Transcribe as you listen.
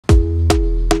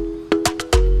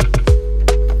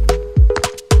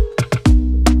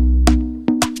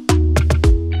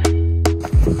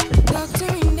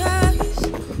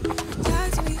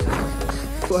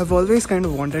I've always kind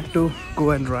of wanted to go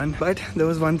and run, but there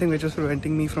was one thing which was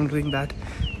preventing me from doing that.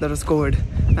 That was COVID.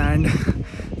 And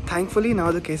thankfully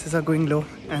now the cases are going low,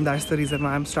 and that's the reason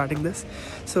why I'm starting this.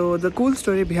 So the cool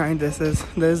story behind this is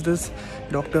there's this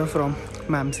doctor from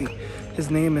MAMC.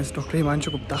 His name is Dr.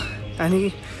 Himanshu Gupta, and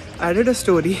he added a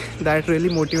story that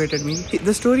really motivated me.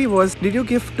 The story was, did you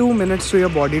give 2 minutes to your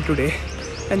body today?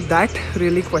 And that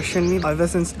really questioned me. Ever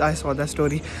since I saw that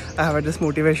story, I have had this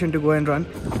motivation to go and run.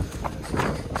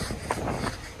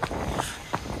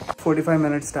 45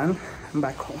 minutes done, I'm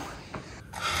back home.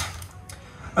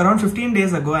 Around 15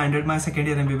 days ago, I ended my second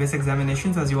year MBBS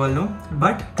examinations, as you all know.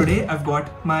 But today I've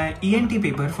got my ENT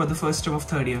paper for the first term of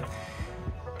third year.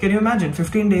 Can you imagine,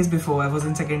 15 days before I was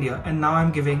in second year, and now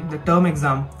I'm giving the term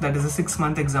exam, that is a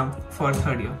 6-month exam for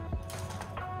third year.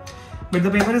 But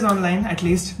the paper is online, at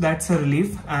least that's a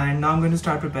relief, and now I'm going to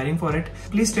start preparing for it.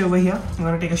 Please stay over here, I'm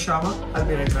going to take a shower, I'll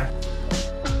be right back.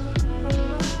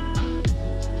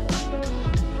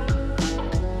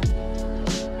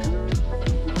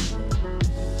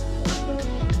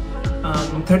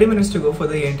 30 minutes to go for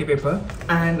the ENT paper,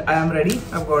 and I am ready.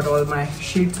 I've got all my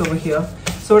sheets over here.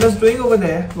 So what I was doing over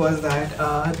there was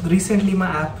that recently my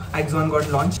app Axon got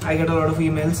launched. I get a lot of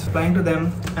emails, replying to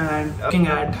them and looking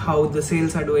at how the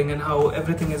sales are doing and how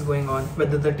everything is going on,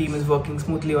 whether the team is working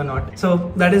smoothly or not.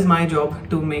 So that is my job,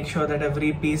 to make sure that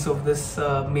every piece of this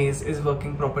maze is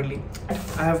working properly.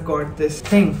 I have got this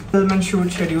thing, film and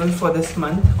shoot schedule for this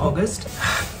month, August.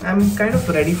 I'm kind of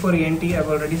ready for ENT. I've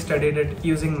already studied it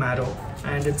using Marrow,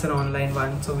 and it's an online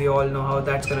one, so we all know how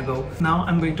that's gonna go. Now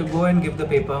I'm going to go and give the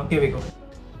paper. Here we go.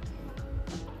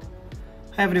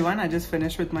 Hi everyone, I just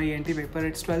finished with my ENT paper.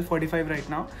 It's 12:45 right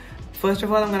now. First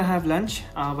of all, I'm gonna have lunch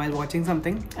while watching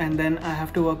something, and then I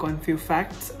have to work on few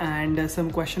facts and some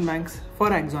question banks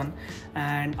for Axon,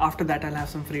 and after that I'll have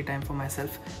some free time for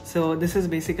myself. So this is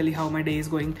basically how my day is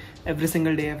going every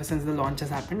single day ever since the launch has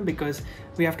happened, because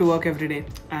we have to work every day,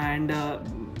 and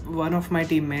one of my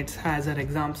teammates has her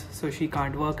exams, so she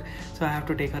can't work, so I have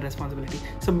to take her responsibility.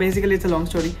 So basically it's a long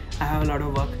story. I have a lot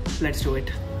of work. Let's do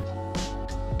it.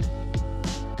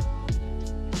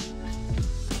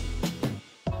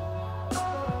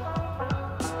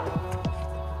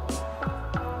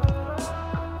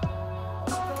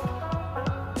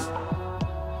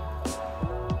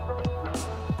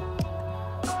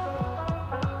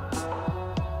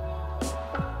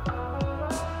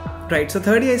 Right, so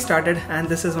third year I started, and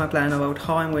this is my plan about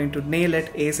how I'm going to nail it,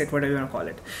 ace it, whatever you want to call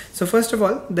it. So first of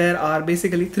all, there are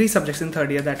basically 3 subjects in third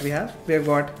year that we have. We've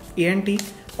got ENT,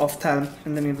 ophthalm,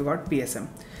 and then we've got PSM.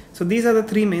 So these are the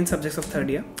 3 main subjects of third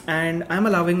year, and I'm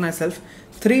allowing myself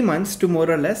 3 months to more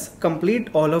or less complete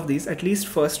all of these, at least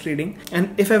first reading.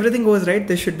 And if everything goes right,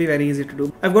 this should be very easy to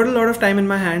do. I've got a lot of time in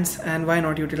my hands, and why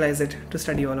not utilize it to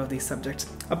study all of these subjects.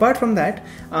 Apart from that,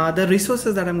 the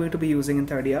resources that I'm going to be using in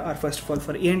third year are, first of all,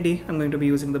 for ENT, I'm going to be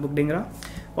using the book Dingra,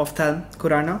 ophthalm,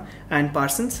 Kurana, and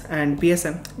Parsons, and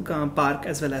PSM, Park,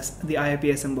 as well as the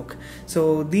IIPSM book.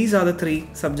 So these are the 3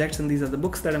 subjects, and these are the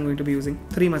books that I'm going to be using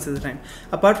 3 months at a time.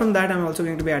 Apart from that, I'm also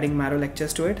going to be adding Marrow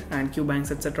lectures to it, and Q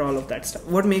banks, etc., all of that stuff.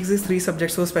 What makes these 3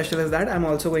 subjects so special is that I'm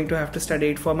also going to have to study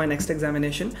it for my next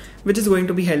examination, which is going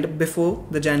to be held before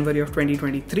the January of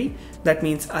 2023. That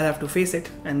means I'll have to face it,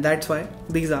 and that's why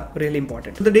these are really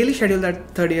important. The daily schedule that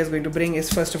third year is going to bring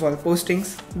is, first of all,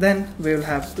 postings, then we will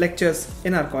have lectures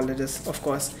in our colleges, of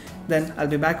course, then I'll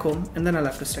be back home, and then I'll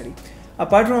have to study.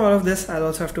 Apart from all of this, I'll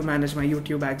also have to manage my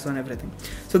YouTube ads on everything.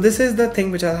 So this is the thing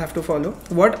which I'll have to follow.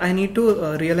 What I need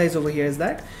to realize over here is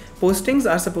that postings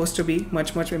are supposed to be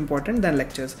much important than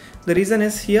lectures. The reason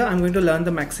is, here I'm going to learn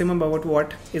the maximum about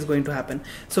what is going to happen.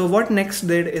 So what Next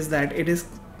did is that it is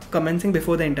commencing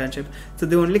before the internship. So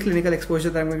the only clinical exposure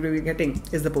that I'm going to be getting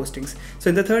is the postings. So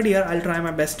in the third year, I'll try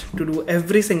my best to do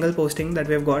every single posting that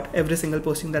we've got, every single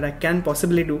posting that I can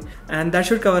possibly do, and that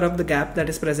should cover up the gap that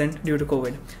is present due to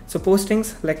COVID. So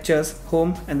postings, lectures,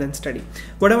 home, and then study.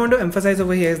 What I want to emphasize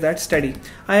over here is that study.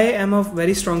 I am a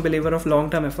very strong believer of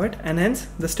long-term effort, and hence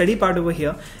the study part over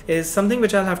here is something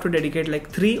which I'll have to dedicate like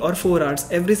 3 or 4 hours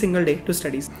every single day to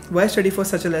studies. Why study for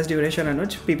such a less duration,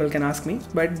 Anuj? People can ask me,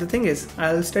 but the thing is,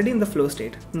 I'll study in the flow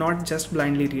state, not just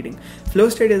blindly reading. Flow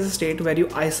state is a state where you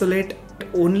isolate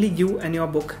only you and your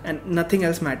book, and nothing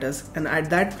else matters, and at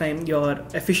that time your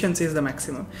efficiency is the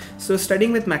maximum. So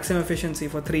studying with maximum efficiency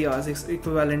for 3 hours is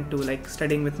equivalent to like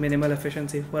studying with minimal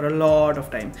efficiency for a lot of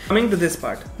time. Coming to this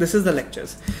part, this is the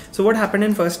lectures. So what happened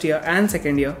in first year and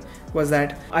second year, was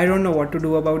that I don't know what to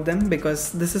do about them,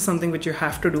 because this is something which you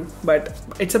have to do, but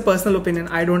it's a personal opinion.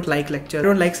 I don't like lecture. I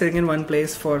don't like sitting in one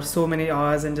place for so many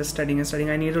hours and just studying and studying.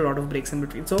 I need a lot of breaks in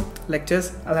between. So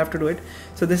lectures, I'll have to do it.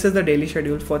 So this is the daily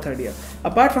schedule for third year.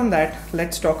 Apart from that,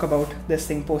 let's talk about this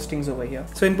thing, postings over here.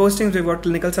 So in postings, we've got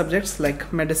clinical subjects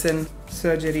like medicine,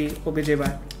 surgery,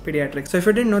 OBGYN, pediatrics. So if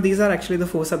you didn't know, these are actually the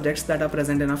 4 subjects that are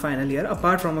present in our final year,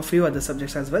 apart from a few other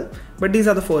subjects as well, but these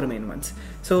are the 4 main ones.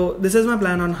 So this is my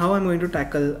plan on how I'm going to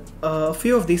tackle a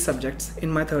few of these subjects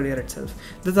in my third year itself.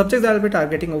 The subjects that I'll be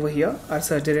targeting over here are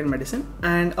surgery and medicine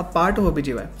and a part of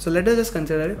OBGYN. So let us just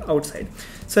consider it outside.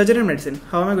 Surgery and medicine,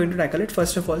 how am I going to tackle it?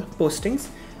 First of all, postings.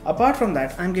 Apart from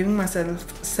that, I'm giving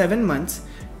myself 7 months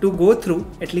to go through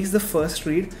at least the first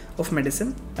read of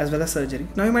medicine as well as surgery.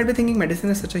 Now you might be thinking, medicine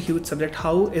is such a huge subject,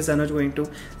 how is Anuj going to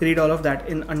read all of that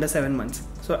in under 7 months?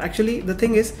 So actually the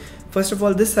thing is, first of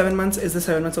all, this 7 months is the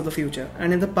 7 months of the future,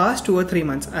 and in the past 2 or 3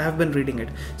 months I have been reading it.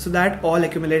 So that all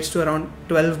accumulates to around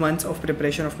 12 months of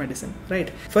preparation of medicine, right?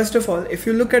 First of all, if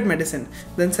you look at medicine,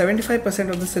 then 75%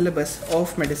 of the syllabus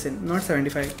of medicine, not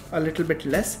 75, a little bit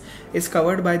less, is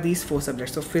covered by these 4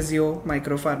 subjects. So physio,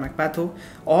 micro, pharmac, patho,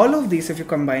 all of these if you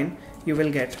combine, you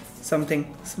will get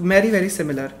something very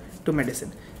similar to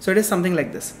medicine. So it is something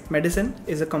like this. Medicine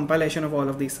is a compilation of all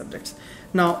of these subjects.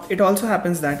 Now it also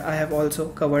happens that I have also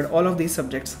covered all of these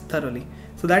subjects thoroughly.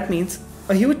 So that means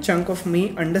a huge chunk of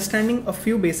me understanding a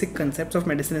few basic concepts of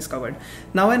medicine is covered.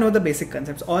 Now I know the basic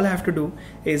concepts. All I have to do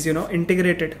is,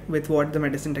 integrate it with what the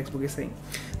medicine textbook is saying.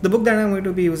 The book that I'm going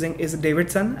to be using is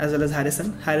Davidson as well as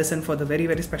Harrison. Harrison for the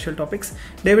very special topics,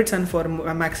 Davidson for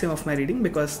a maximum of my reading,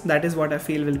 because that is what I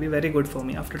feel will be very good for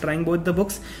me. After trying both the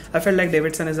books, I felt like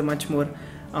Davidson is a much more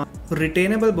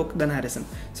retainable book than Harrison.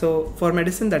 So for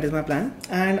medicine, that is my plan,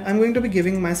 and I'm going to be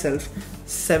giving myself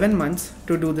 7 months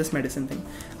to do this medicine thing.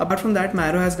 Apart from that,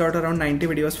 Marrow has got around 90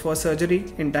 videos for surgery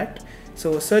intact.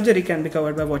 So surgery can be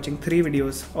covered by watching 3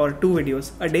 videos or 2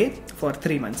 videos a day for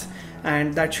 3 months,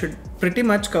 and that should pretty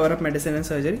much cover up medicine and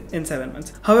surgery in 7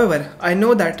 months. However, I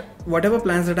know that whatever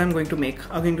plans that I'm going to make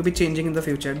are going to be changing in the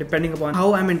future depending upon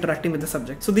how I'm interacting with the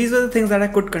subject. So these are the things that I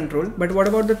could control, but what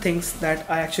about the things that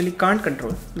I actually can't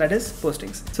control? That is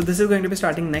postings. So this is going to be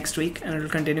starting next week, and it will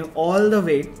continue all the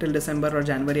way till December or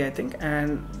January, I think,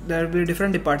 and there will be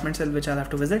different departments in which I'll have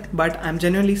to visit, but I'm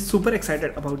genuinely super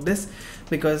excited about this,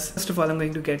 because first of all, I'm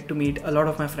going to get to meet a lot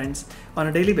of my friends on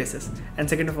a daily basis, and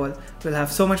second of all, we'll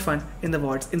have so much fun in the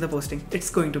wards, in the posting. It's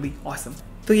going to be awesome.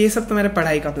 तो ये सब तो मेरे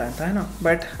पढ़ाई का plan था, है ना?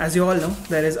 But as you all know,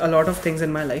 there is a lot of things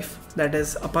in my life that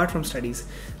is apart from studies.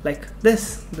 Like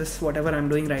this whatever I'm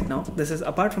doing right now, this is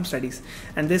apart from studies,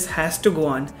 and this has to go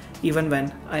on even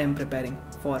when I am preparing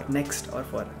for next or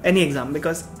for any exam,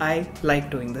 because I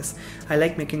like doing this. I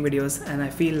like making videos, and I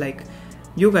feel like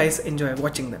you guys enjoy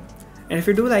watching them. And if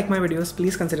you do like my videos,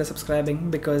 please consider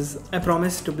subscribing, because I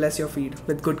promise to bless your feed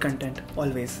with good content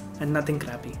always and nothing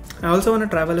crappy. I also want to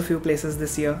travel a few places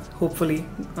this year. Hopefully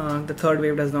the third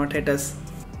wave does not hit us.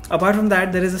 Apart from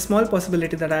that, there is a small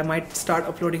possibility that I might start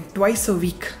uploading twice a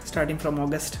week starting from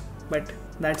August, but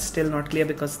that's still not clear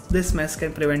because this mess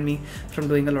can prevent me from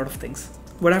doing a lot of things.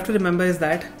 What I have to remember is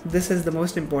that this is the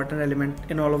most important element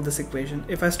in all of this equation.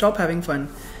 If I stop having fun,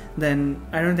 then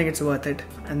I don't think it's worth it,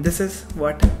 and this is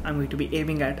what I'm going to be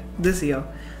aiming at this year,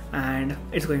 and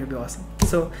it's going to be awesome.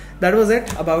 So that was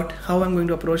it about how I'm going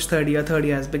to approach third year. Third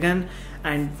year has begun,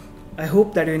 and I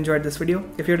hope that you enjoyed this video.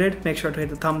 If you did, make sure to hit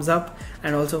the thumbs up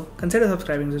and also consider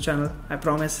subscribing to the channel. I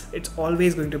promise it's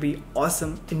always going to be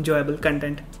awesome, enjoyable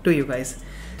content to you guys.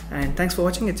 And thanks for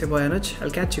watching. It's your boy Anuj.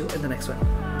 I'll catch you in the next one.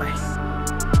 Bye.